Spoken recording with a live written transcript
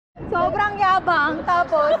Sobrang yabang,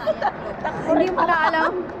 tapos hindi mo na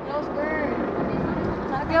alam.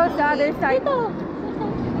 Close the other side. Dito.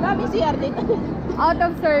 Dami CR dito. Out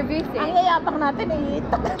of service eh. Ang yayabang natin eh.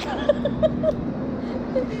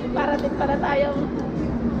 Para din para tayo.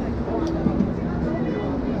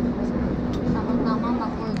 Tama,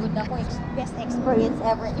 ma-for good ako. Best experience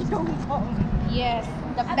ever in Hong Kong. Yes.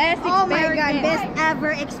 The best experience. Oh my God, best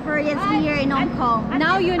ever experience here in Hong Kong.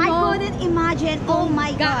 Now you know I couldn't imagine, oh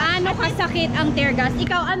my God. gaano kasakit ang tear gas.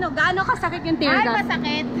 Ikaw ano, gaano kasakit yung tear Ay, gas?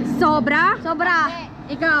 masakit. Sobra? Sobra.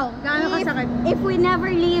 Ikaw, gaano kasakit? If we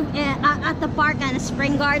never leave at the park and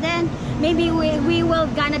Spring Garden, maybe we will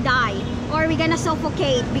gonna die or we gonna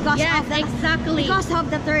suffocate because Yes, of the exactly. because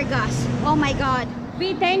of the tear gas. Oh my God.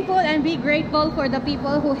 Be thankful and be grateful for the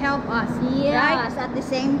people who help us. Yes, Right? at the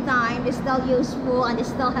same time, it's still useful and it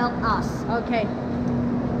still help us. Okay.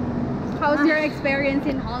 How's your experience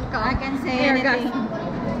in Hong Kong? I can say Tear anything.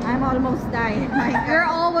 gas. I'm almost dying. My God. You're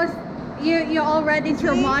almost you're already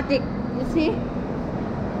traumatic. You see?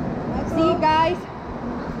 See guys?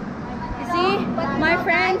 You see? My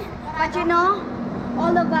friend? But you know,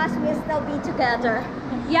 all of us will still be together.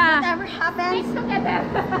 Yeah. Whatever happens,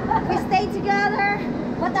 we stay together.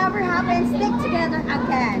 Whatever happens, stick together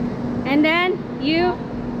again. And then you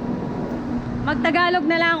Magtagalog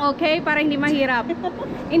na lang, okay? Para hindi mahirap.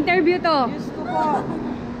 Interview to.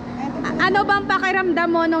 Ano bang pakiramdam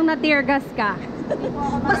mo nung na-tear gas ka?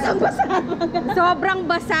 Basang-basa. Sobrang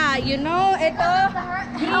basa, you know? Ito,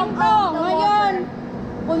 dito, ngayon.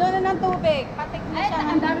 Puno na ng tubig. Patik na siya.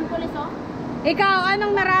 Ang daming pulis, oh. Ikaw,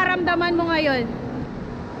 anong nararamdaman mo ngayon?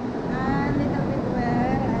 Little bit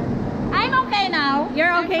wet. I'm okay now.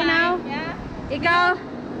 You're I'm okay fine. now? Yeah. Ikaw?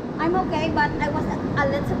 I'm okay, but I was a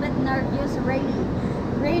little bit nervous, really.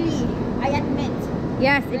 Really, I admit.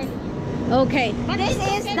 Yes. Okay. But this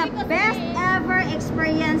is the best ever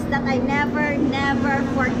experience that I never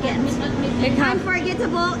forget. Ikaw,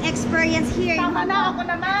 Unforgettable experience here in Hong Kong. Ako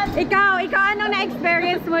naman. ikaw anong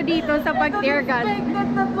na-experience mo dito sa pag-tear gas?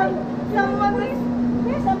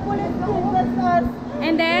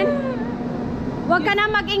 And then, wag ka na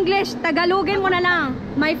mag-English, Tagalogin mo na lang.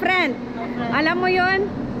 My friend. Alam mo yun?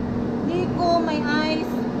 Nico, my eyes.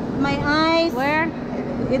 Where?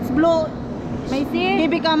 It's blue. May see?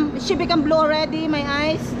 She become blue already, my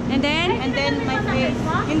eyes. And then? And then my face.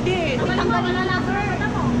 Hindi. Tanggalin mo na, sir.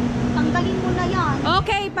 Tanggalin mo na yan.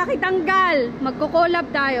 Okay, pakitanggal. Magko-collab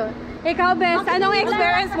tayo. Ikaw, Bes, anong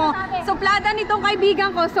experience mo? Suplada nitong kaibigan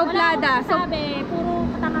ko, suplada. Sabi, puro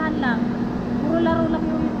katangahan lang. Puro laro lang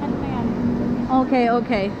yung ano na yan. Okay,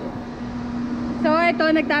 okay. So, ito,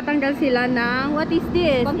 nagtatanggal sila ng, what is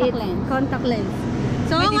this? Contact lens. Contact lens.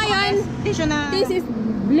 So, ngayon, Tissue na. this is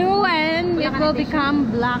blue and it will become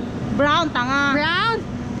black. Brown, tanga. Brown?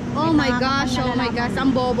 Oh my gosh,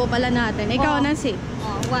 ang bobo pala natin. Ikaw, Nancy.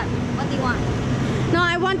 Oh, what? What do you want? No,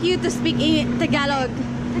 I want you to speak in Tagalog.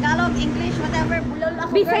 Tagalog, English, whatever. Bulol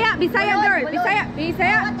ako, Bisaya, girl. Bisaya, Bulol, girl. bulol. Bisaya,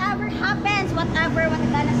 Bisaya. Whatever happens, whatever what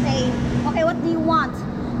I'm gonna say. Okay, what do you want?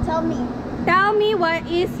 Tell me. Tell me what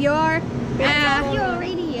is your... I told you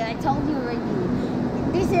already.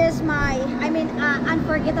 This is my,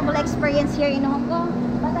 unforgettable experience here in Hong Kong.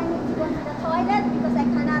 But I need to go to the toilet because I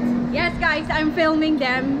cannot. Yes, guys, I'm filming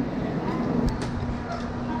them.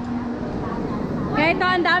 Kaya ito,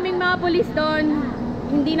 ang daming mga pulis doon.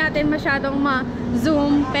 Hindi natin masyadong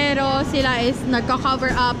ma-zoom, pero sila is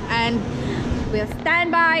nagko-cover up and we'll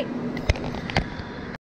stand by.